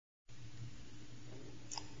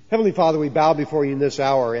Heavenly Father, we bow before you in this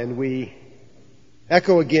hour and we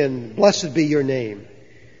echo again, blessed be your name.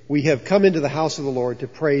 We have come into the house of the Lord to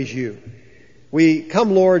praise you. We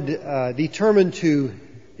come, Lord, determined to,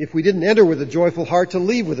 if we didn't enter with a joyful heart, to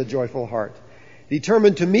leave with a joyful heart.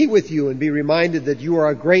 Determined to meet with you and be reminded that you are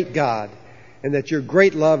a great God and that your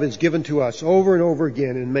great love is given to us over and over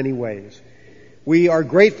again in many ways. We are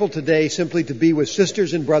grateful today simply to be with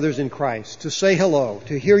sisters and brothers in Christ, to say hello,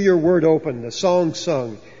 to hear your word open, the song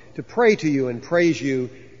sung, to pray to you and praise you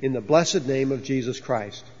in the blessed name of Jesus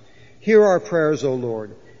Christ. Hear our prayers, O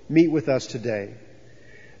Lord. Meet with us today.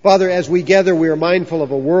 Father, as we gather, we are mindful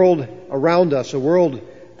of a world around us, a world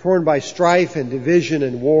torn by strife and division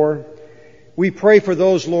and war. We pray for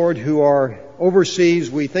those, Lord, who are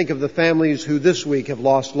overseas. We think of the families who this week have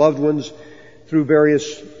lost loved ones on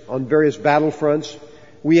various battlefronts.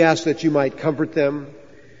 We ask that you might comfort them.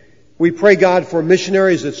 We pray, God, for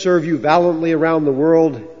missionaries that serve you valiantly around the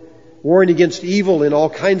world, warring against evil in all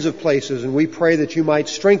kinds of places, and we pray that you might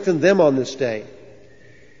strengthen them on this day.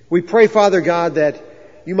 We pray, Father God, that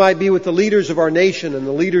you might be with the leaders of our nation and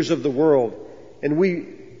the leaders of the world, and we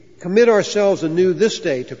commit ourselves anew this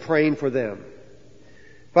day to praying for them.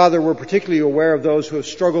 Father, we're particularly aware of those who have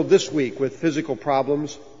struggled this week with physical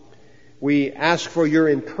problems. We ask for your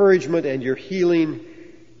encouragement and your healing.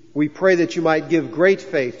 We pray that you might give great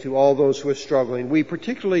faith to all those who are struggling. We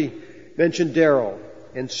particularly mention Daryl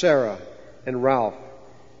and Sarah and Ralph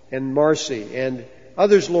and Marcy and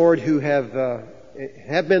others, Lord, who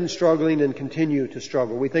have been struggling and continue to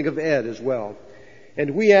struggle. We think of Ed as well.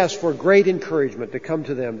 And we ask for great encouragement to come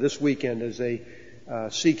to them this weekend as they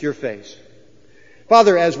seek your face.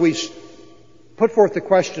 Father, as we put forth the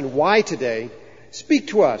question, why today, speak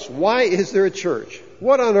to us. Why is there a church?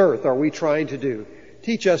 What on earth are we trying to do?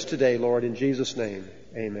 Teach us today, Lord, in Jesus' name.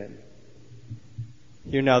 Amen.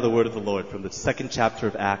 Hear now the word of the Lord from the second chapter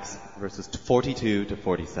of Acts, verses 42 to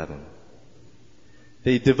 47.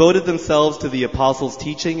 They devoted themselves to the apostles'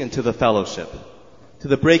 teaching and to the fellowship, to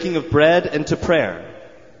the breaking of bread and to prayer.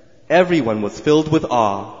 Everyone was filled with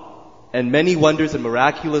awe, and many wonders and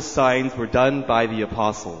miraculous signs were done by the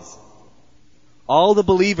apostles. All the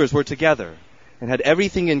believers were together and had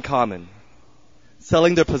everything in common.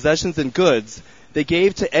 Selling their possessions and goods, they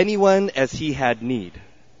gave to anyone as he had need.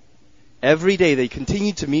 Every day they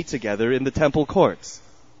continued to meet together in the temple courts.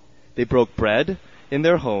 They broke bread in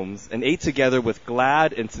their homes and ate together with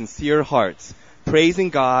glad and sincere hearts,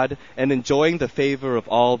 praising God and enjoying the favor of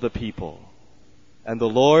all the people. And the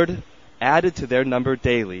Lord added to their number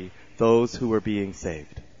daily those who were being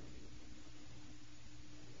saved.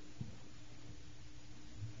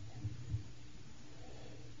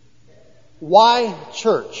 Why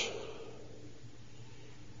church?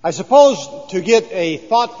 I suppose to get a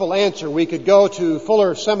thoughtful answer, we could go to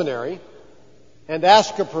Fuller Seminary and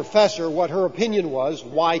ask a professor what her opinion was,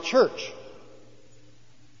 why church?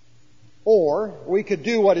 Or we could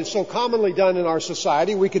do what is so commonly done in our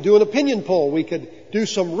society. We could do an opinion poll. We could do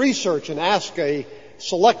some research and ask a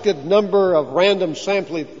selected number of random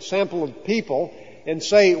sample of people and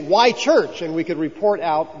say, why church? And we could report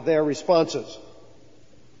out their responses.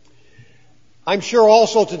 I'm sure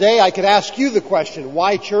also today I could ask you the question,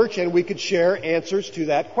 why church? And we could share answers to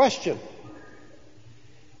that question.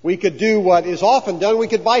 We could do what is often done. We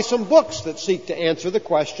could buy some books that seek to answer the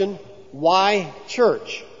question, why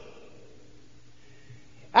church?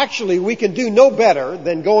 Actually, we can do no better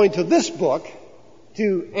than going to this book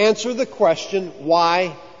to answer the question,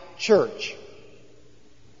 why church?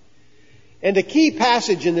 And a key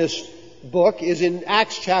passage in this book is in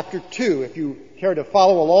Acts chapter 2. If you care to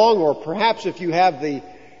follow along, or perhaps if you have the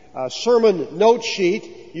sermon note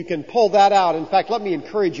sheet, you can pull that out. In fact, let me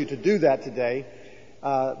encourage you to do that today,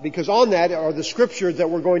 because on that are the scriptures that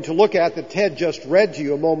we're going to look at that Ted just read to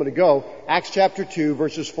you a moment ago, Acts chapter 2,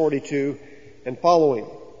 verses 42 and following.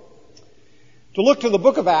 To look to the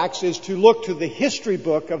book of Acts is to look to the history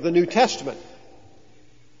book of the New Testament.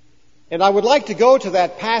 And I would like to go to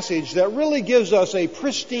that passage that really gives us a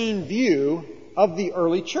pristine view of the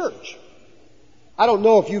early church. I don't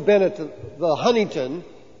know if you've been at the Huntington,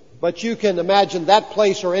 but you can imagine that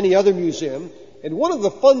place or any other museum. And one of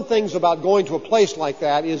the fun things about going to a place like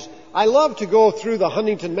that is I love to go through the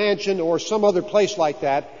Huntington Mansion or some other place like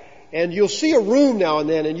that, and you'll see a room now and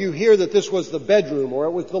then, and you hear that this was the bedroom or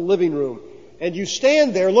it was the living room. And you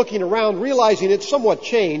stand there looking around, realizing it's somewhat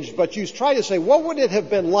changed, but you try to say, what would it have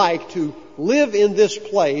been like to live in this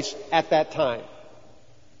place at that time?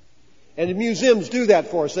 And the museums do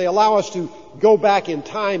that for us. They allow us to go back in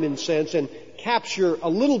time, in a sense, and capture a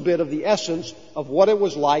little bit of the essence of what it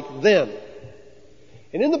was like then.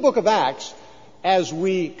 And in the book of Acts, as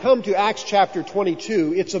we come to Acts chapter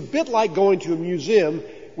 22, it's a bit like going to a museum.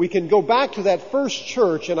 We can go back to that first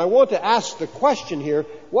church, and I want to ask the question here,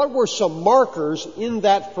 what were some markers in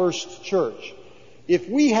that first church? If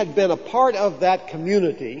we had been a part of that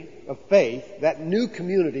community of faith, that new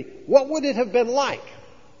community, what would it have been like?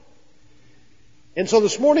 And so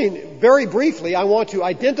this morning, very briefly, I want to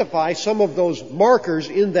identify some of those markers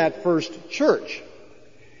in that first church.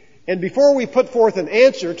 And before we put forth an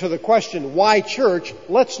answer to the question, why church,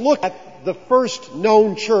 let's look at the first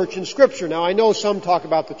known church in Scripture. Now, I know some talk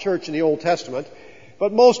about the church in the Old Testament,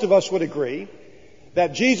 but most of us would agree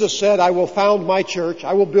that Jesus said, I will found my church,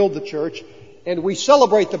 I will build the church, and we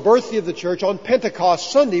celebrate the birthday of the church on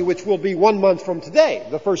Pentecost Sunday, which will be 1 month from today,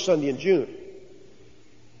 the first Sunday in June.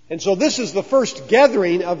 And so this is the first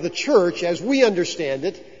gathering of the church as we understand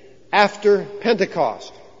it after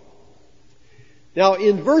Pentecost. Now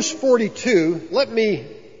in verse 42, let me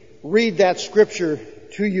read that scripture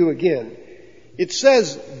to you again. It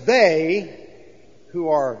says, they, who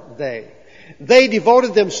are they? They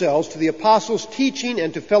devoted themselves to the apostles' teaching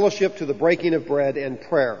and to fellowship, to the breaking of bread and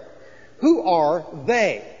prayer. Who are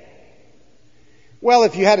they? Well,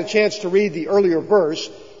 if you had a chance to read the earlier verse,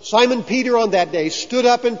 Simon Peter on that day stood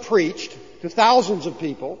up and preached to thousands of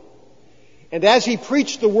people. And as he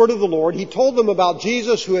preached the word of the Lord, he told them about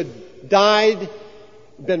Jesus who had died,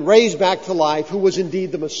 been raised back to life, who was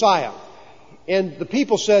indeed the Messiah. And the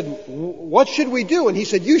people said, what should we do? And he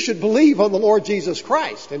said, you should believe on the Lord Jesus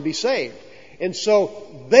Christ and be saved. And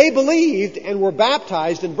so they believed and were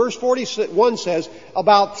baptized, and verse 41 says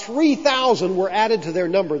about 3,000 were added to their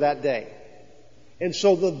number that day. And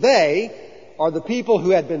so they are the people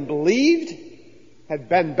who had been believed, had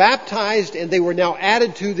been baptized, and they were now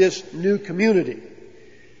added to this new community.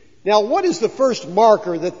 Now, what is the first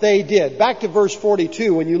marker that they did? Back to verse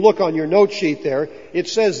 42, when you look on your note sheet there, it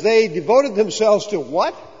says they devoted themselves to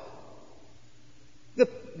what?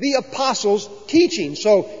 The apostles' teaching.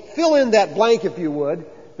 So fill in that blank if you would.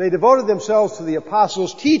 They devoted themselves to the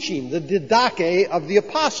apostles' teaching, the didache of the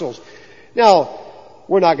apostles. Now,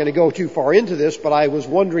 we're not going to go too far into this, but I was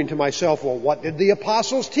wondering to myself, well, what did the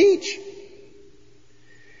apostles teach?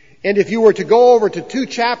 And if you were to go over to 2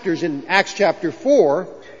 chapters in Acts chapter 4,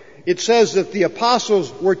 it says that the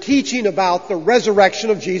apostles were teaching about the resurrection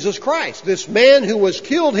of Jesus Christ. This man who was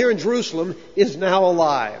killed here in Jerusalem is now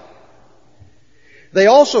alive. They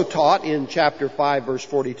also taught in chapter 5, verse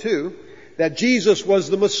 42, that Jesus was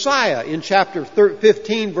the Messiah. In chapter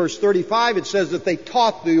 15, verse 35, it says that they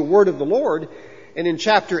taught the word of the Lord. And in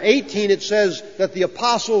chapter 18, it says that the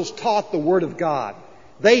apostles taught the word of God.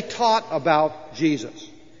 They taught about Jesus.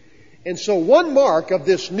 And so one mark of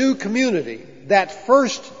this new community, that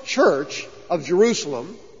first church of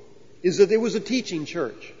Jerusalem, is that it was a teaching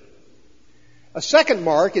church. A second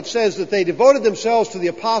mark, it says that they devoted themselves to the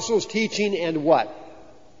apostles' teaching and what?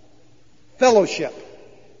 Fellowship.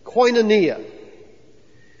 Koinonia.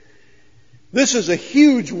 This is a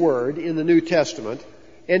huge word in the New Testament,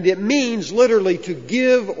 and it means literally to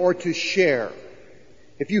give or to share.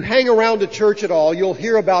 If you hang around a church at all, you'll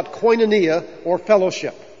hear about koinonia or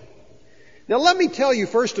fellowship. Now let me tell you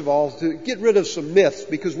first of all, to get rid of some myths,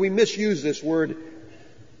 because we misuse this word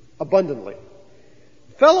abundantly.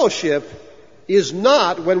 Fellowship is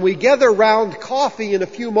not when we gather around coffee in a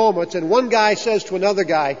few moments and one guy says to another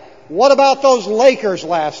guy, what about those Lakers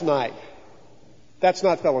last night? That's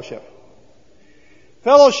not fellowship.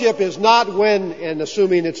 Fellowship is not when, and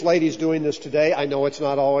assuming it's ladies doing this today, I know it's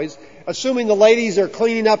not always, assuming the ladies are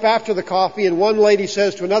cleaning up after the coffee and one lady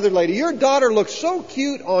says to another lady, your daughter looks so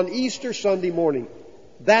cute on Easter Sunday morning.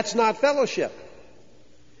 That's not fellowship.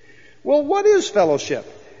 Well, what is fellowship?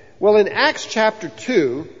 Well, in Acts chapter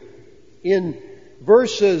 2, in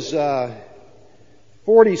verses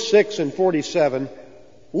 46 and 47,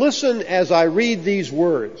 listen as I read these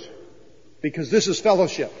words, because this is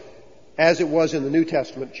fellowship, as it was in the New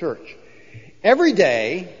Testament church. Every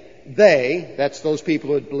day, they, that's those people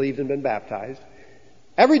who had believed and been baptized,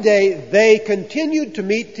 every day they continued to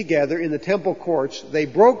meet together in the temple courts. They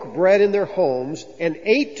broke bread in their homes and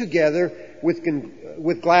ate together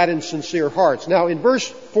with glad and sincere hearts. Now, in verse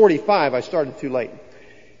 45, I started too late.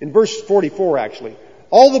 In verse 44, actually,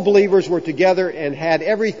 all the believers were together and had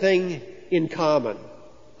everything in common.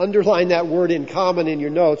 Underline that word in common in your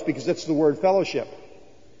notes because that's the word fellowship.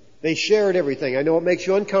 They shared everything. I know it makes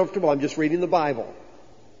you uncomfortable. I'm just reading the Bible.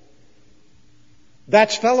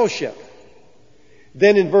 That's fellowship.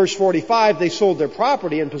 Then in verse 45, they sold their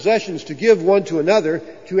property and possessions to give one to another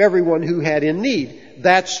to everyone who had in need.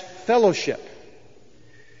 That's fellowship.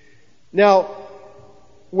 Now,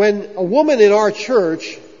 when a woman in our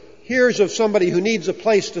church hears of somebody who needs a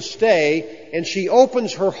place to stay, and she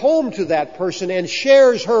opens her home to that person and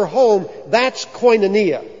shares her home, that's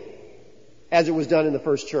koinonia, as it was done in the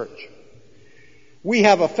first church. We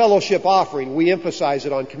have a fellowship offering. We emphasize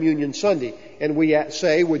it on Communion Sunday. And we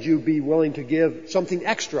say, would you be willing to give something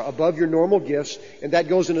extra above your normal gifts? And that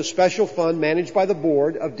goes in a special fund managed by the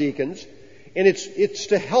board of deacons. And it's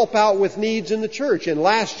to help out with needs in the church. And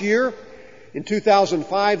last year, in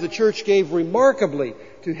 2005, the church gave remarkably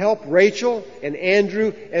to help Rachel and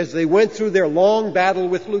Andrew as they went through their long battle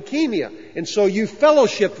with leukemia. And so you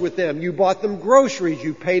fellowshipped with them. You bought them groceries.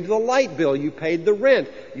 You paid the light bill. You paid the rent.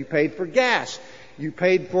 You paid for gas. You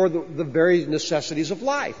paid for the very necessities of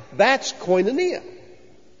life. That's koinonia.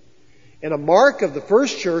 And a mark of the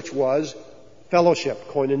first church was fellowship,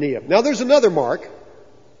 koinonia. Now there's another mark.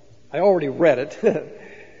 I already read it.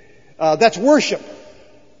 That's worship.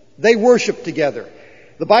 They worshiped together.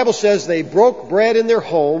 The Bible says they broke bread in their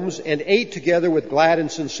homes and ate together with glad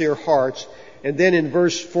and sincere hearts. And then in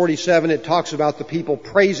verse 47 it talks about the people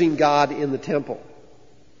praising God in the temple.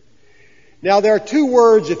 Now there are two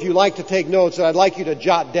words, if you like to take notes, that I'd like you to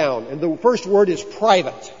jot down. And the first word is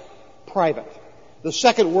private. Private. The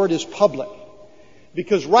second word is public.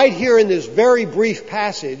 Because right here in this very brief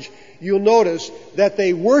passage, you'll notice that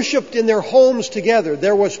they worshiped in their homes together.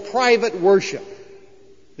 There was private worship.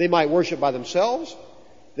 They might worship by themselves.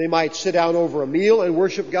 They might sit down over a meal and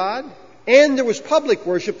worship God. And there was public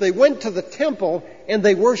worship. They went to the temple and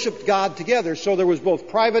they worshiped God together. So there was both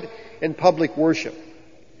private and public worship.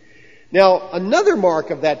 Now, another mark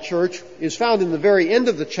of that church is found in the very end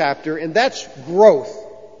of the chapter, and that's growth.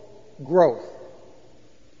 Growth.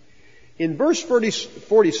 In verse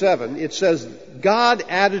 47, it says, God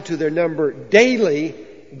added to their number daily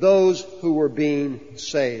those who were being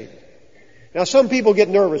saved. Now, some people get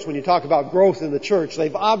nervous when you talk about growth in the church.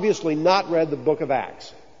 They've obviously not read the book of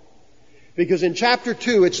Acts. Because in chapter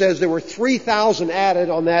 2, it says there were 3,000 added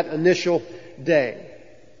on that initial day.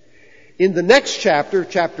 In the next chapter,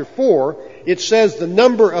 chapter 4, it says the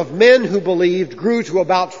number of men who believed grew to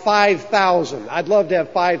about 5,000. I'd love to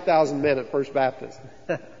have 5,000 men at First Baptist.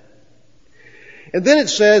 And then it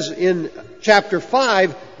says in chapter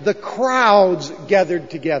 5, the crowds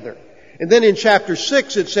gathered together. And then in chapter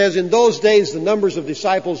 6, it says in those days the numbers of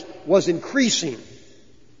disciples was increasing.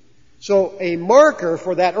 So a marker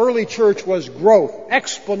for that early church was growth,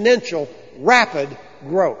 exponential, rapid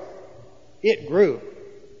growth. It grew.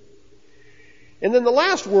 And then the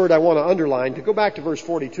last word I want to underline, to go back to verse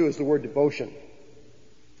 42, is the word devotion.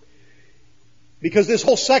 Because this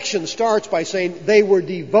whole section starts by saying they were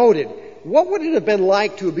devoted. What would it have been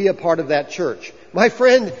like to be a part of that church? My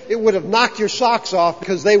friend, it would have knocked your socks off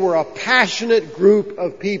because they were a passionate group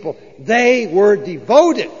of people. They were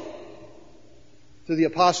devoted to the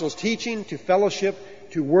apostles' teaching, to fellowship,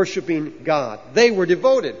 to worshiping God. They were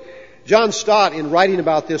devoted. John Stott, in writing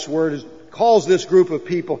about this word, calls this group of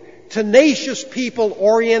people tenacious people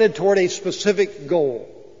oriented toward a specific goal.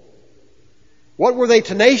 What were they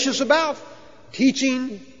tenacious about?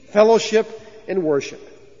 Teaching, fellowship, and worship.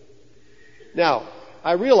 Now,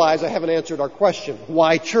 I realize I haven't answered our question,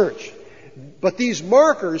 why church? But these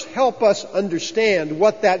markers help us understand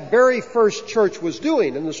what that very first church was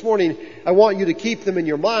doing. And this morning, I want you to keep them in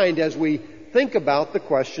your mind as we think about the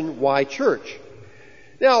question, why church?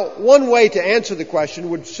 Now, one way to answer the question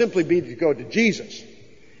would simply be to go to Jesus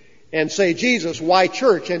and say, Jesus, why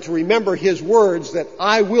church? And to remember His words that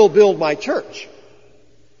I will build my church.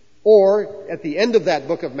 Or, at the end of that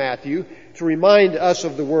book of Matthew, to remind us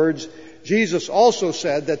of the words, Jesus also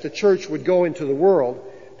said that the church would go into the world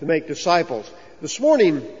to make disciples. This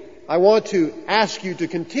morning, I want to ask you to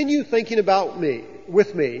continue thinking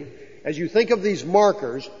with me, as you think of these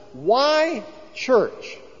markers, why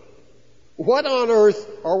church? What on earth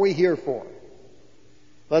are we here for?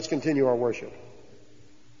 Let's continue our worship.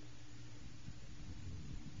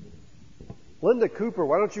 Linda Cooper,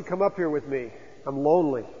 why don't you come up here with me? I'm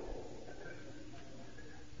lonely.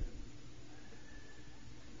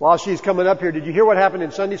 While she's coming up here, did you hear what happened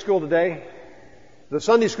in Sunday school today? The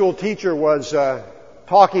Sunday school teacher was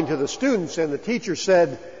talking to the students, and the teacher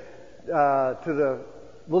said to the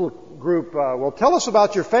little group, well, tell us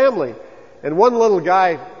about your family. And one little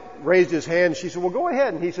guy raised his hand. She said, well, go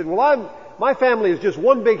ahead. And he said, well, my family is just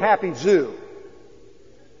one big happy zoo.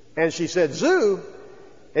 And she said, zoo?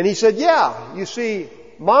 And he said, yeah, you see,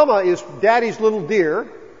 Mama is Daddy's little deer,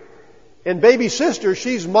 and baby sister,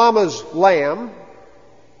 she's Mama's lamb,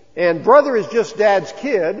 and brother is just Dad's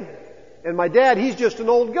kid, and my dad, he's just an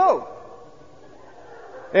old goat.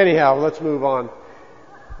 Anyhow, let's move on.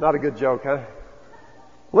 Not a good joke, huh?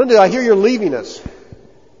 Linda, I hear you're leaving us.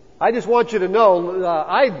 I just want you to know,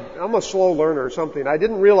 I'm a slow learner or something. I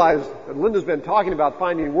didn't realize that Linda's been talking about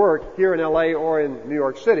finding work here in LA or in New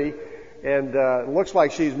York City, and it looks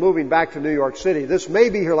like she's moving back to New York City. This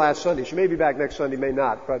may be her last Sunday. She may be back next Sunday, may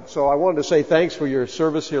not. But so I wanted to say thanks for your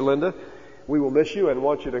service here, Linda. We will miss you and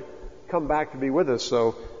want you to come back to be with us.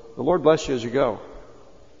 So the Lord bless you as you go.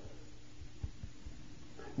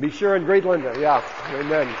 Be sure and greet Linda. Yeah.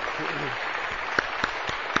 Amen.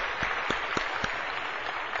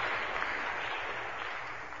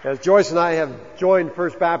 As Joyce and I have joined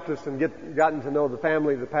First Baptist and gotten to know the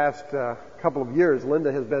family the past couple of years,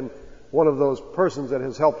 Linda has been one of those persons that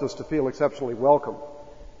has helped us to feel exceptionally welcome.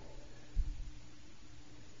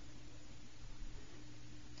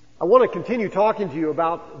 I want to continue talking to you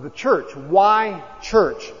about the church. Why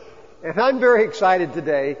church? And I'm very excited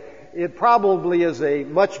today. It probably is a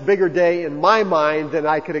much bigger day in my mind than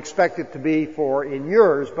I could expect it to be in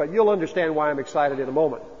yours, but you'll understand why I'm excited in a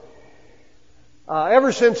moment.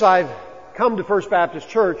 Ever since I've come to First Baptist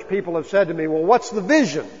Church, people have said to me, well, what's the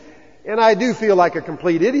vision? And I do feel like a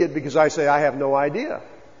complete idiot because I say I have no idea.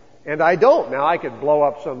 And I don't. Now, I could blow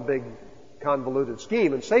up some big convoluted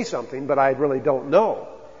scheme and say something, but I really don't know.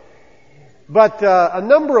 But a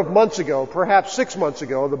number of months ago, perhaps 6 months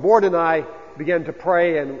ago, the board and I began to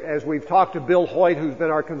pray, and as we've talked to Bill Hoyt, who's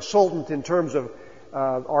been our consultant in terms of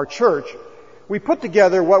our church, we put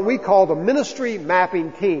together what we call the Ministry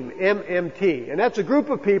Mapping Team, MMT. And that's a group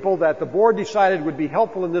of people that the board decided would be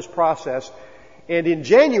helpful in this process. And in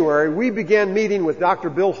January, we began meeting with Dr.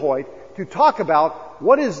 Bill Hoyt to talk about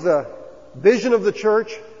what is the vision of the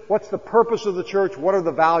church, what's the purpose of the church, what are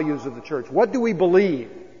the values of the church, what do we believe.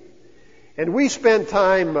 And we spent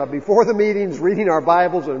time before the meetings reading our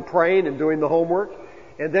Bibles and praying and doing the homework.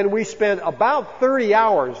 And then we spent about 30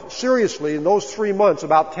 hours, seriously, in those 3 months,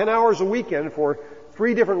 about 10 hours a weekend for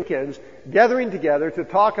 3 different weekends, gathering together to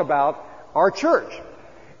talk about our church.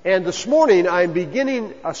 And this morning, I'm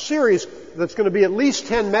beginning a series that's going to be at least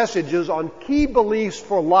 10 messages on key beliefs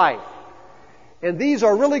for life. And these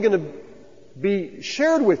are really going to be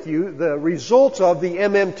shared with you, the results of the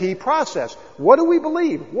MMT process. What do we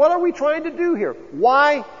believe? What are we trying to do here?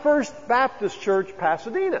 Why First Baptist Church,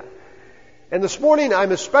 Pasadena? And this morning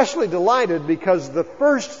I'm especially delighted because the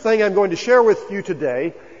first thing I'm going to share with you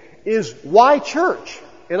today is why church?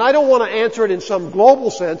 And I don't want to answer it in some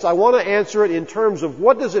global sense. I want to answer it in terms of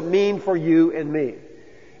what does it mean for you and me.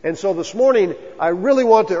 And so this morning I really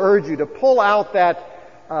want to urge you to pull out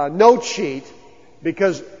that note sheet,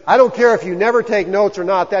 because I don't care if you never take notes or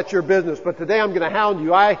not, that's your business. But today I'm going to hound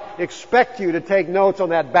you. I expect you to take notes on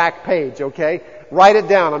that back page, okay? Write it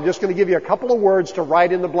down. I'm just going to give you a couple of words to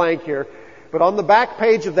write in the blank here. But on the back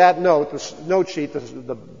page of that note, the note sheet,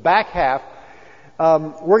 the back half,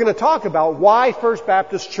 we're going to talk about why First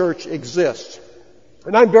Baptist Church exists.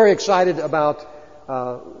 And I'm very excited about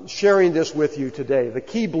sharing this with you today. The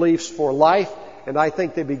key beliefs for life, and I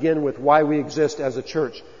think they begin with why we exist as a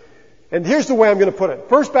church. And here's the way I'm going to put it.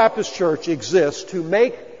 First Baptist Church exists to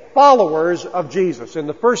make followers of Jesus. And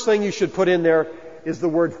the first thing you should put in there is the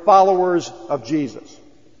word followers of Jesus.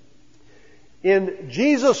 In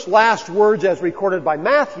Jesus' last words as recorded by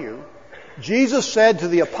Matthew, Jesus said to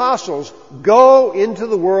the apostles, go into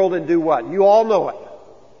the world and do what? You all know it.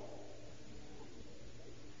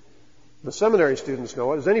 The seminary students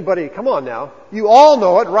know it. Does anybody, come on now. You all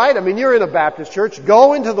know it, right? I mean, you're in a Baptist church.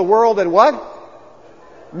 Go into the world and what?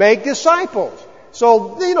 Make disciples.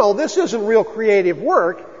 So, this isn't real creative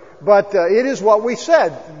work, but it is what we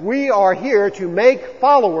said. We are here to make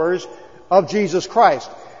followers of Jesus Christ.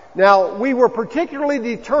 Now, we were particularly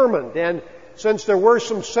determined, and since there were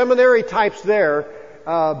some seminary types there,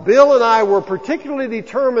 Bill and I were particularly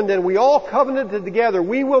determined, and we all covenanted together,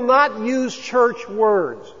 we will not use church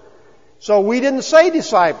words. So we didn't say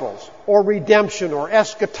disciples, or redemption, or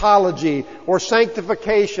eschatology, or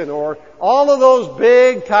sanctification, or all of those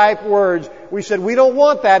big type words. We said we don't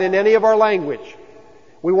want that in any of our language.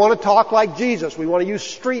 We want to talk like Jesus. We want to use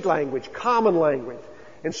street language, common language.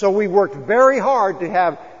 And so we worked very hard to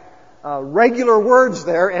have regular words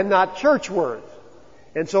there and not church words.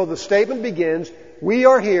 And so the statement begins, we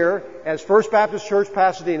are here as First Baptist Church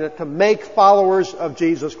Pasadena to make followers of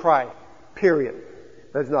Jesus Christ. Period.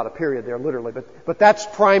 There's not a period there literally, but that's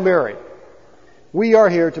primary. We are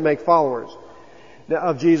here to make followers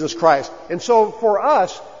of Jesus Christ. And so for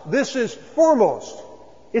us, this is foremost.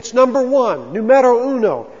 It's number one, numero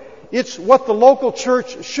uno. It's what the local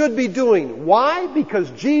church should be doing. Why? Because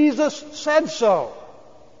Jesus said so.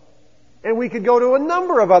 And we could go to a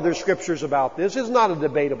number of other scriptures about this. It's not a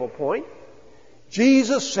debatable point.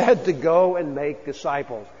 Jesus said to go and make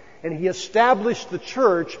disciples. And He established the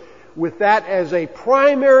church with that as a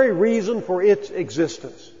primary reason for its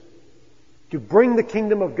existence. To bring the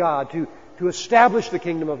kingdom of God, to establish the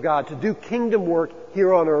kingdom of God, to do kingdom work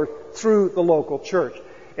here on earth through the local church.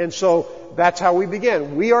 And so that's how we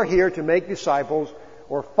begin. We are here to make disciples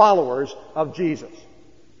or followers of Jesus.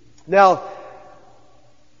 Now,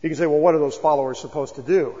 you can say, well, what are those followers supposed to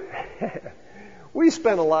do? We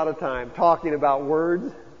spend a lot of time talking about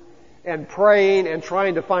words and praying and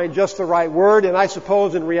trying to find just the right word, and I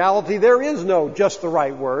suppose in reality there is no just the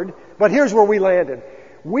right word. But here's where we landed.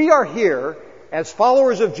 We are here as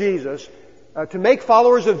followers of Jesus to make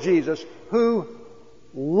followers of Jesus who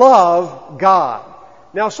love God.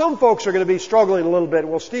 Now, some folks are going to be struggling a little bit.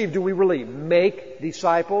 Well, Steve, do we really make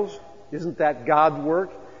disciples? Isn't that God's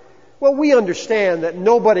work? Well, we understand that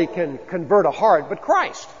nobody can convert a heart but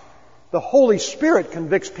Christ. The Holy Spirit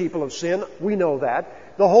convicts people of sin. We know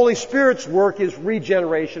that. The Holy Spirit's work is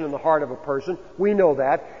regeneration in the heart of a person. We know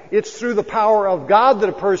that. It's through the power of God that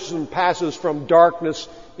a person passes from darkness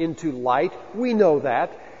into light. We know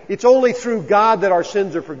that. It's only through God that our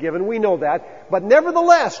sins are forgiven. We know that. But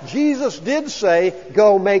nevertheless, Jesus did say,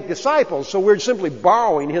 go make disciples. So we're simply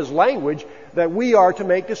borrowing His language that we are to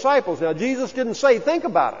make disciples. Now, Jesus didn't say, think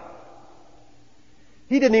about it.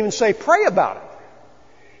 He didn't even say, pray about it.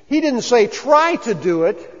 He didn't say, try to do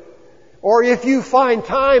it, or if you find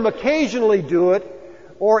time, occasionally do it,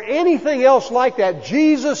 or anything else like that.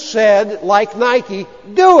 Jesus said, like Nike,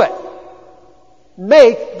 do it.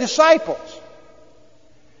 Make disciples.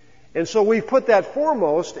 And so we've put that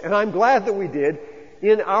foremost, and I'm glad that we did,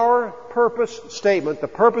 in our purpose statement. The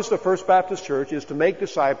purpose of First Baptist Church is to make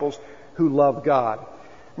disciples who love God.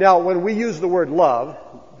 Now, when we use the word love,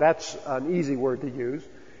 that's an easy word to use.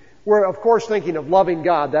 We're, of course, thinking of loving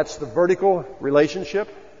God. That's the vertical relationship.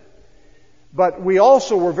 But we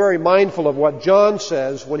also were very mindful of what John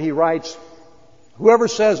says when he writes, whoever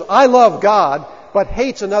says, I love God, but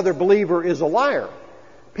hates another believer is a liar.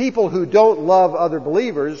 People who don't love other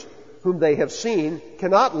believers whom they have seen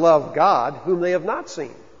cannot love God whom they have not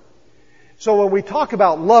seen. So when we talk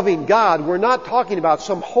about loving God, we're not talking about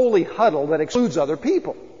some holy huddle that excludes other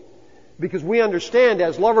people. Because we understand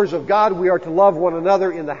as lovers of God, we are to love one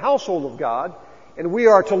another in the household of God, and we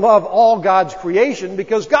are to love all God's creation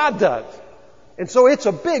because God does. And so it's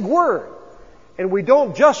a big word. And we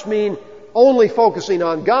don't just mean only focusing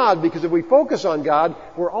on God, because if we focus on God,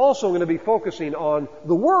 we're also going to be focusing on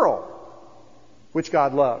the world, which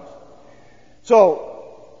God loves.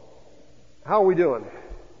 So, how are we doing?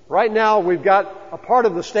 Right now, we've got a part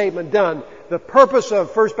of the statement done. The purpose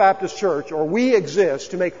of First Baptist Church, or we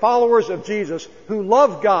exist, to make followers of Jesus who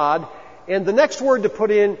love God, and the next word to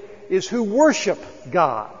put in is who worship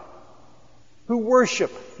God. Who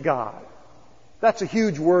worship God. That's a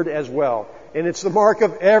huge word as well. And it's the mark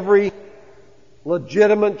of every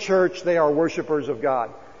legitimate church. They are worshipers of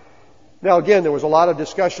God. Now again, there was a lot of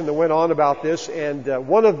discussion that went on about this, and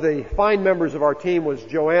one of the fine members of our team was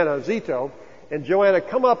Joanna Zito. And Joanna,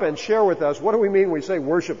 come up and share with us, what do we mean when we say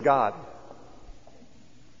worship God?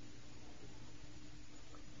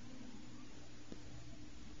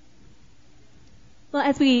 Well,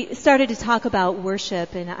 as we started to talk about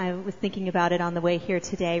worship, and I was thinking about it on the way here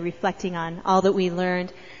today, reflecting on all that we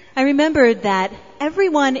learned, I remembered that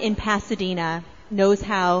everyone in Pasadena knows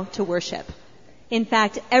how to worship. In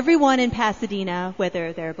fact, everyone in Pasadena,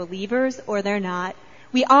 whether they're believers or they're not,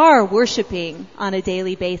 we are worshiping on a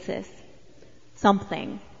daily basis.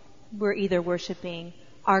 Something. We're either worshiping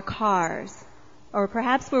our cars, or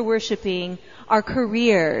perhaps we're worshiping our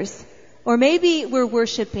careers, or maybe we're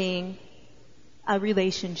worshiping a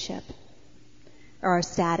relationship or our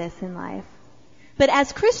status in life. But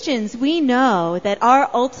as Christians, we know that our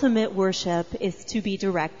ultimate worship is to be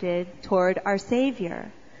directed toward our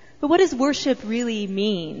Savior. But what does worship really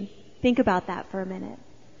mean? Think about that for a minute.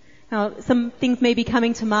 Now, some things may be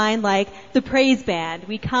coming to mind, like the praise band.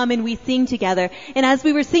 We come and we sing together. And as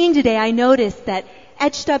we were singing today, I noticed that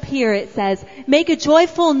etched up here it says, make a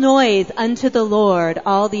joyful noise unto the Lord,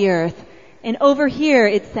 all the earth. And over here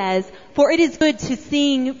it says, for it is good to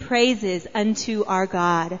sing praises unto our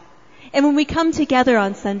God. And when we come together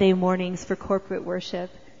on Sunday mornings for corporate worship,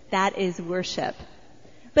 that is worship.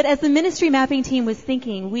 But as the ministry mapping team was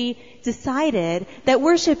thinking, we decided that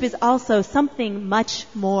worship is also something much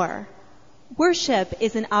more. Worship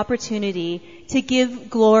is an opportunity to give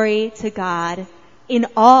glory to God in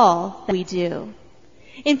all that we do.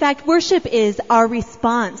 In fact, worship is our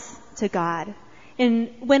response to God. And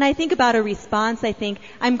when I think about a response, I think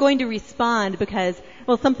I'm going to respond because,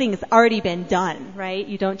 well, something's already been done, right?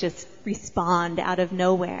 You don't just respond out of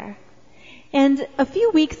nowhere. And a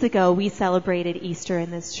few weeks ago, we celebrated Easter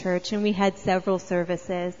in this church, and we had several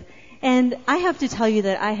services. And I have to tell you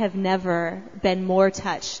that I have never been more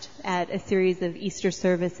touched at a series of Easter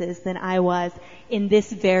services than I was in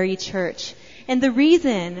this very church. And the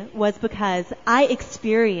reason was because I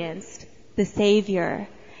experienced the Savior.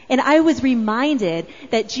 And I was reminded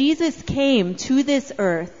that Jesus came to this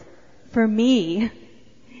earth for me.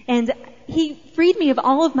 And He freed me of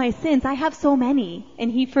all of my sins. I have so many,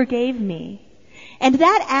 and He forgave me. And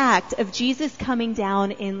that act of Jesus coming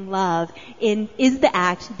down in love is the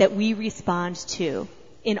act that we respond to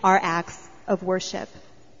in our acts of worship.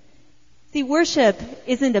 See, worship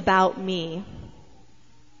isn't about me.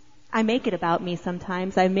 I make it about me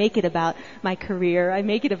sometimes. I make it about my career. I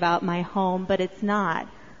make it about my home, but it's not.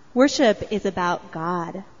 Worship is about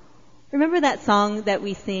God. Remember that song that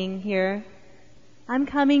we sing here? I'm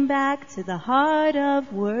coming back to the heart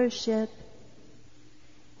of worship.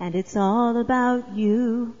 And it's all about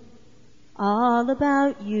you,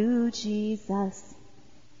 Jesus.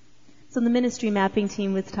 So the ministry mapping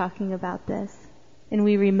team was talking about this, and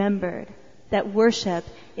we remembered that worship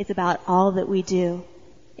is about all that we do.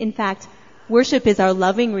 In fact, worship is our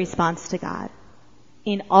loving response to God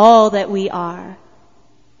in all that we are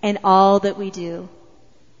and all that we do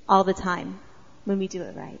all the time when we do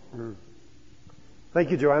it right. Thank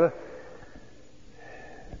you, Joanna.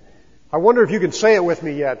 I wonder if you can say it with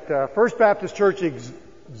me yet. First Baptist Church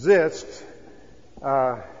exists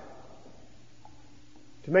to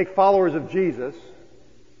make followers of Jesus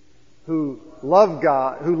who love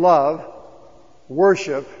God, who love,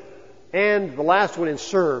 worship, and the last one is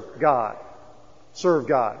serve God. Serve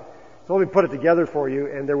God. So let me put it together for you,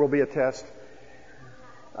 and there will be a test.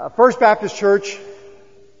 First Baptist Church,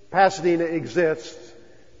 Pasadena, exists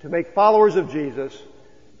to make followers of Jesus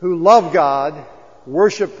who love God,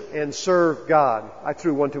 worship, and serve God. I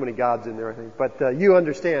threw one too many gods in there, I think. But you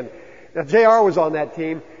understand. Now, JR was on that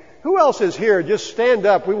team. Who else is here? Just stand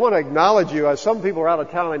up. We want to acknowledge you. Some people are out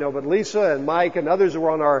of town, I know, but Lisa and Mike and others who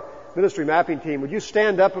are on our ministry mapping team. Would you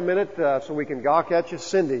stand up a minute so we can gawk at you?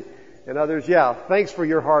 Cindy and others. Yeah, thanks for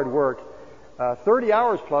your hard work. 30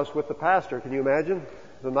 hours plus with the pastor. Can you imagine?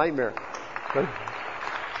 It's a nightmare.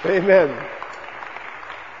 Amen.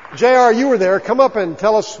 JR, you were there. Come up and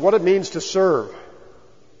tell us what it means to serve.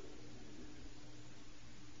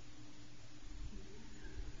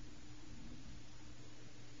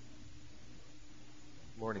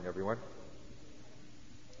 Morning, everyone.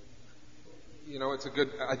 You know,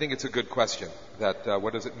 I think it's a good question that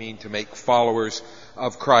what does it mean to make followers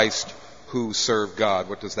of Christ who serve God?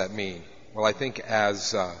 What does that mean? Well, I think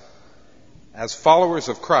as followers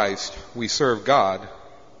of Christ, we serve God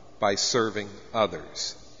by serving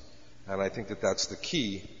others. And I think that that's the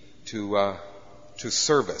key to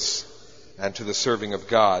service and to the serving of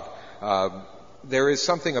God. There is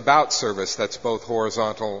something about service that's both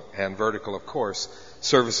horizontal and vertical, of course.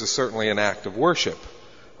 Service is certainly an act of worship.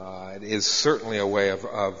 It is certainly a way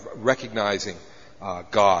of recognizing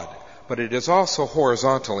God. But it is also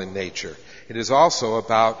horizontal in nature. It is also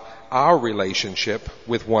about our relationship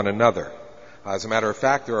with one another. As a matter of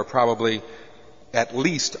fact, there are probably at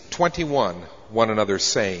least 21 one another's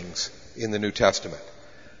sayings in the New Testament.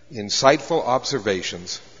 Insightful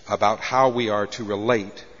observations about how we are to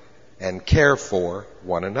relate and care for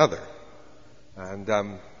one another.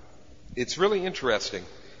 And it's really interesting.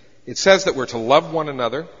 It says that we're to love one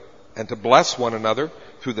another and to bless one another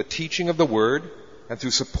through the teaching of the Word and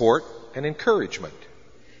through support and encouragement.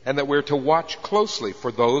 And that we're to watch closely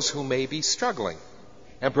for those who may be struggling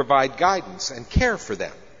and provide guidance and care for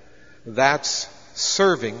them. That's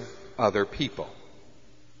serving other people.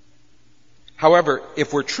 However,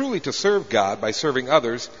 if we're truly to serve God by serving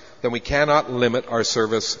others, then we cannot limit our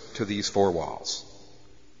service to these four walls,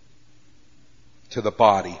 to the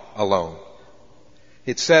body alone.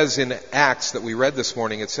 It says in Acts that we read this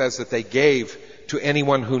morning, it says that they gave to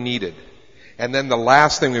anyone who needed. And then the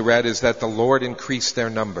last thing we read is that the Lord increased their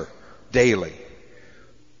number daily.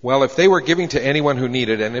 Well, if they were giving to anyone who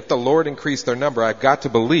needed, and if the Lord increased their number, I've got to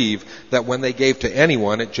believe that when they gave to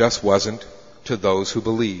anyone, it just wasn't to those who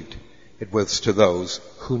believed. It was to those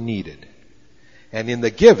who needed. And in the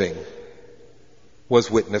giving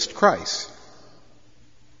was witnessed Christ.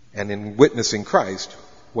 And in witnessing Christ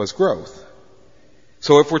was growth.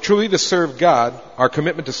 So if we're truly to serve God, our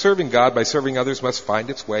commitment to serving God by serving others must find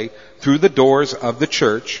its way through the doors of the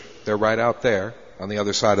church. They're right out there on the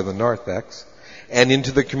other side of the narthex. And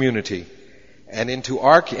into the community. And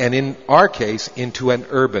in our case, into an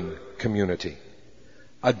urban community.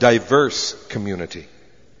 A diverse community.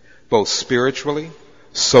 Both spiritually,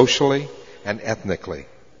 socially, and ethnically.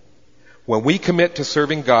 When we commit to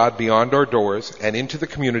serving God beyond our doors and into the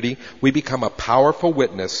community, we become a powerful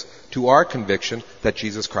witness to our conviction that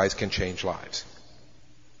Jesus Christ can change lives.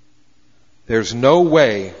 There's no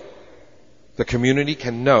way the community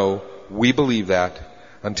can know we believe that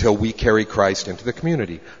until we carry Christ into the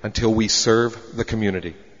community, until we serve the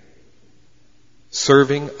community.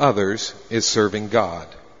 Serving others is serving God.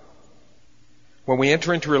 When we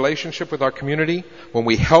enter into relationship with our community, when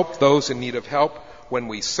we help those in need of help, when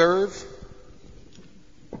we serve,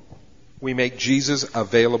 we make Jesus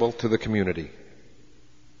available to the community.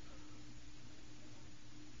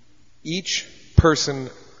 Each person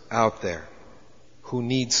out there who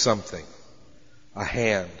needs something, a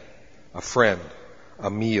hand, a friend, a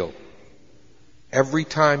meal, every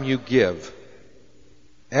time you give,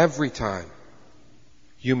 every time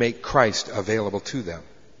you make Christ available to them.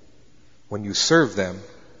 When you serve them,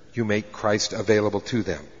 you make Christ available to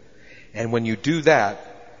them. And when you do that,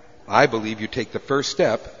 I believe you take the first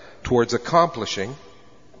step towards accomplishing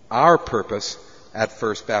our purpose at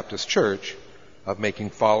First Baptist Church of making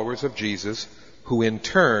followers of Jesus who in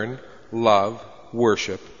turn love,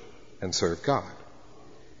 worship, and serve God.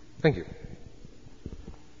 Thank you.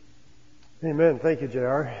 Amen. Thank you,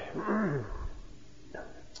 J.R.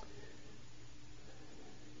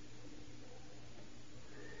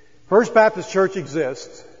 First Baptist Church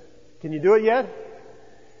exists. Can you do it yet?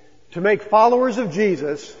 To make followers of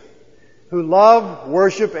Jesus who love,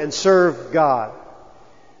 worship, and serve God.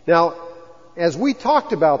 Now, as we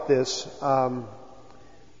talked about this,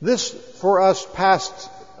 this for us passed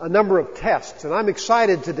a number of tests, and I'm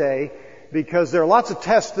excited today because there are lots of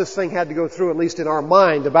tests this thing had to go through, at least in our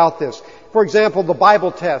mind, about this. For example, the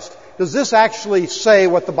Bible test. Does this actually say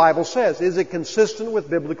what the Bible says? Is it consistent with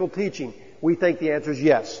biblical teaching? We think the answer is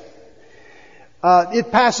yes. It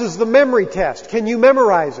passes the memory test. Can you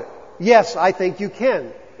memorize it? Yes, I think you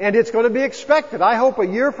can. And it's going to be expected. I hope a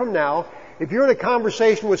year from now, if you're in a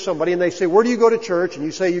conversation with somebody and they say, where do you go to church? And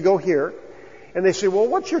you say, you go here. And they say, well,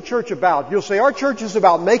 what's your church about? You'll say, our church is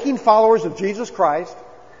about making followers of Jesus Christ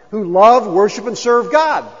who love, worship, and serve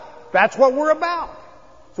God. That's what we're about.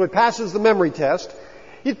 So it passes the memory test.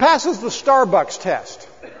 It passes the Starbucks test.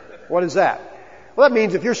 What is that? Well, that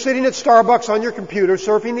means if you're sitting at Starbucks on your computer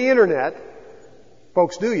surfing the internet,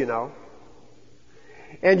 folks do, you know,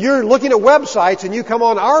 and you're looking at websites and you come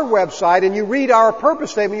on our website and you read our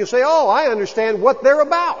purpose statement, you say, oh, I understand what they're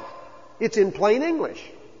about. It's in plain English.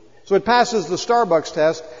 So it passes the Starbucks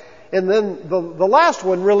test. And then the last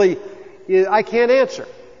one really, I can't answer.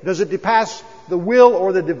 Does it pass the will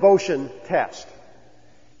or the devotion test?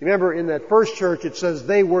 Remember in that first church it says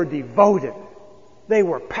they were devoted. They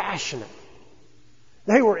were passionate.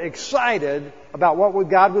 They were excited about what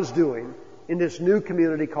God was doing in this new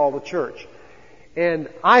community called the church. And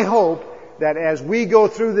I hope that as we go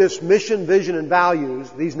through this mission, vision, and values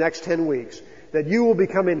these next 10 weeks, that you will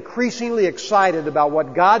become increasingly excited about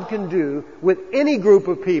what God can do with any group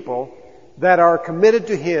of people that are committed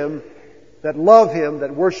to Him, that love Him,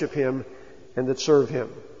 that worship Him, and that serve Him.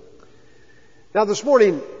 Now this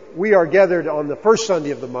morning, we are gathered on the first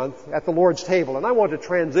Sunday of the month at the Lord's table, and I want to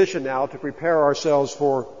transition now to prepare ourselves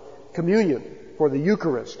for communion, for the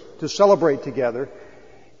Eucharist, to celebrate together.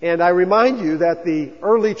 And I remind you that the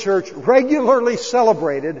early church regularly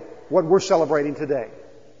celebrated what we're celebrating today.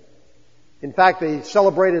 In fact, they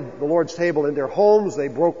celebrated the Lord's table in their homes. They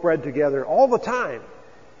broke bread together all the time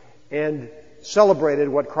and celebrated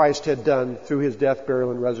what Christ had done through His death, burial,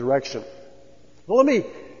 and resurrection. Well, let me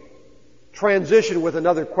transition with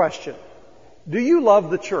another question. Do you love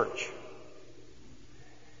the church?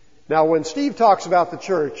 Now, when Steve talks about the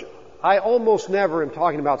church, I almost never am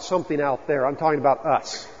talking about something out there. I'm talking about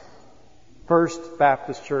us. First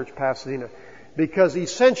Baptist Church, Pasadena. Because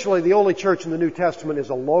essentially the only church in the New Testament is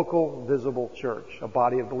a local, visible church, a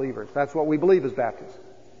body of believers. That's what we believe as Baptists.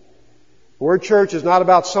 The word church is not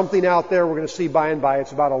about something out there we're going to see by and by.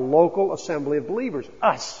 It's about a local assembly of believers,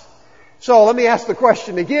 us. So let me ask the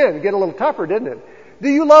question again. Get a little tougher, didn't it? Do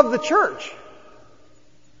you love the church?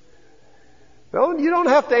 No, you don't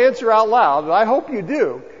have to answer out loud. I hope you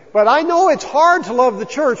do. But I know it's hard to love the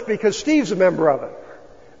church because Steve's a member of it.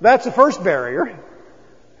 That's the first barrier.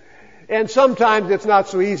 And sometimes it's not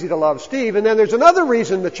so easy to love Steve. And then there's another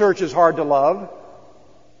reason the church is hard to love.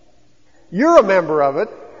 You're a member of it.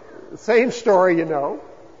 Same story, you know.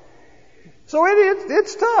 So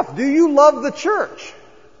it's tough. Do you love the church?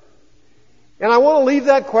 And I want to leave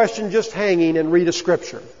that question just hanging and read a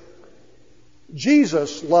scripture.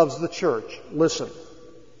 Jesus loves the church. Listen.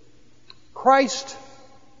 Christ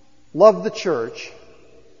loved the church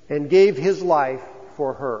and gave His life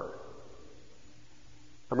for her.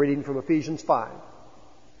 I'm reading from Ephesians 5.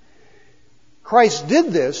 Christ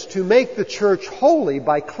did this to make the church holy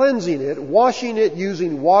by cleansing it, washing it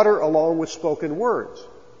using water along with spoken words.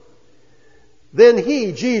 Then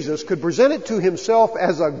He, Jesus, could present it to Himself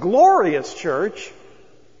as a glorious church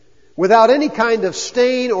without any kind of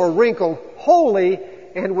stain or wrinkle, holy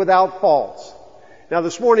and without faults. Now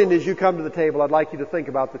this morning as you come to the table, I'd like you to think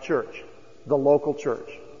about the church, the local church,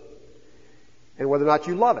 and whether or not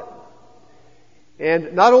you love it.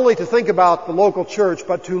 And not only to think about the local church,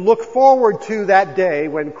 but to look forward to that day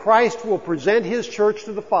when Christ will present His church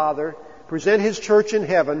to the Father, present His church in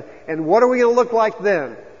heaven, and what are we going to look like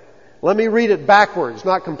then? Let me read it backwards,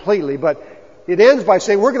 not completely, but it ends by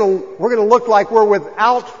saying we're going to look like we're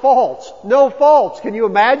without faults. No faults. Can you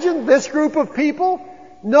imagine this group of people?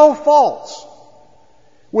 No faults.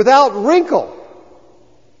 Without wrinkle.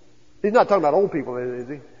 He's not talking about old people, is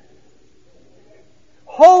he?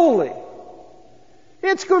 Holy.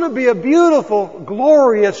 It's going to be a beautiful,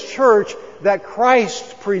 glorious church that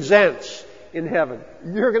Christ presents in heaven.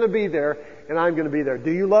 You're going to be there, and I'm going to be there. Do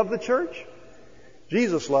you love the church?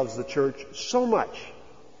 Jesus loves the church so much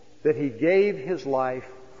that He gave His life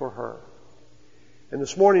for her. And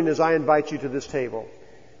this morning, as I invite you to this table,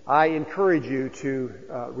 I encourage you to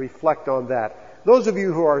reflect on that. Those of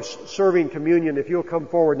you who are serving communion, if you'll come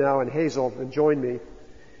forward now, and Hazel, and join me.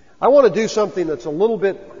 I want to do something that's a little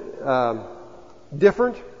bit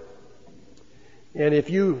different. And if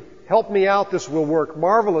you help me out, this will work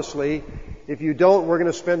marvelously. If you don't, we're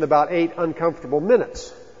going to spend about 8 uncomfortable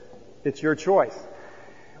minutes. It's your choice.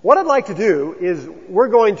 What I'd like to do is we're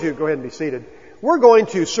going to, go ahead and be seated. We're going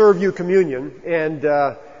to serve you communion and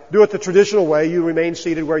do it the traditional way. You remain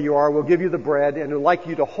seated where you are. We'll give you the bread, and we'd like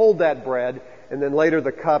you to hold that bread, and then later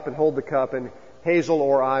the cup, and hold the cup, and Hazel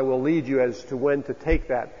or I will lead you as to when to take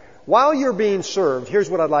that. While you're being served, here's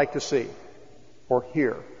what I'd like to see, or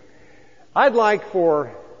hear. I'd like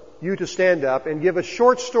for you to stand up and give a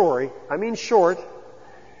short story,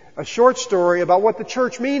 a short story about what the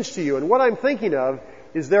church means to you. And what I'm thinking of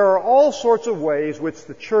is there are all sorts of ways which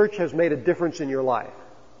the church has made a difference in your life.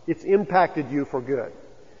 It's impacted you for good.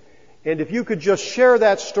 And if you could just share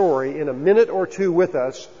that story in a minute or two with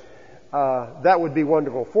us, that would be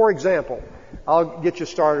wonderful. For example, I'll get you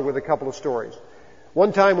started with a couple of stories.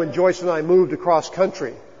 One time when Joyce and I moved across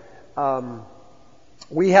country,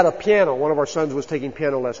 we had a piano. One of our sons was taking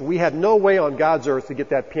piano lessons. We had no way on God's earth to get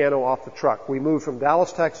that piano off the truck. We moved from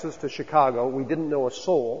Dallas, Texas to Chicago. We didn't know a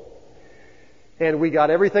soul. And we got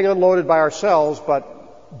everything unloaded by ourselves,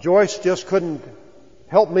 but Joyce just couldn't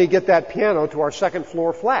help me get that piano to our second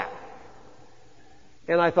floor flat.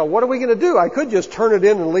 And I thought, what are we going to do? I could just turn it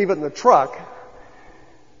in and leave it in the truck.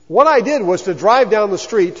 What I did was to drive down the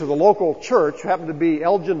street to the local church, happened to be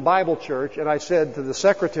Elgin Bible Church, and I said to the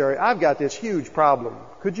secretary, I've got this huge problem.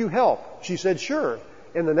 Could you help? She said, sure.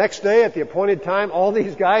 And the next day at the appointed time, all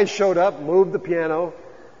these guys showed up, moved the piano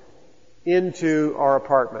into our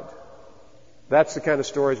apartment. That's the kind of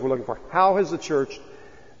stories we're looking for. How has the church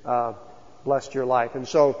blessed your life? And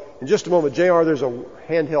so, in just a moment, JR, there's a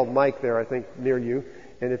handheld mic there, I think, near you.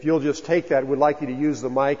 And if you'll just take that, we'd like you to use the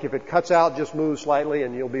mic. If it cuts out, just move slightly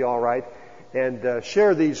and you'll be all right. And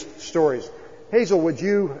share these stories. Hazel, would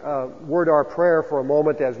you word our prayer for a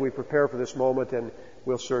moment as we prepare for this moment, and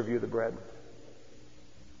we'll serve you the bread.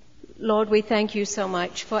 Lord, we thank you so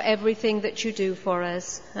much for everything that you do for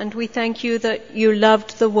us. And we thank you that you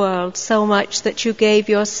loved the world so much that you gave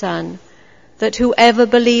your Son, that whoever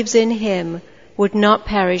believes in him would not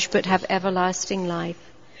perish but have everlasting life.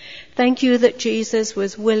 Thank you that Jesus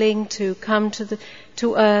was willing to come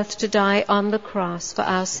to earth to die on the cross for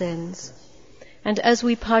our sins. And as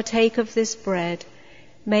we partake of this bread,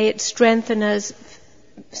 may it strengthen us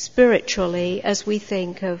spiritually as we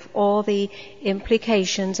think of all the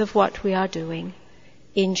implications of what we are doing.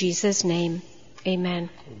 In Jesus' name, amen.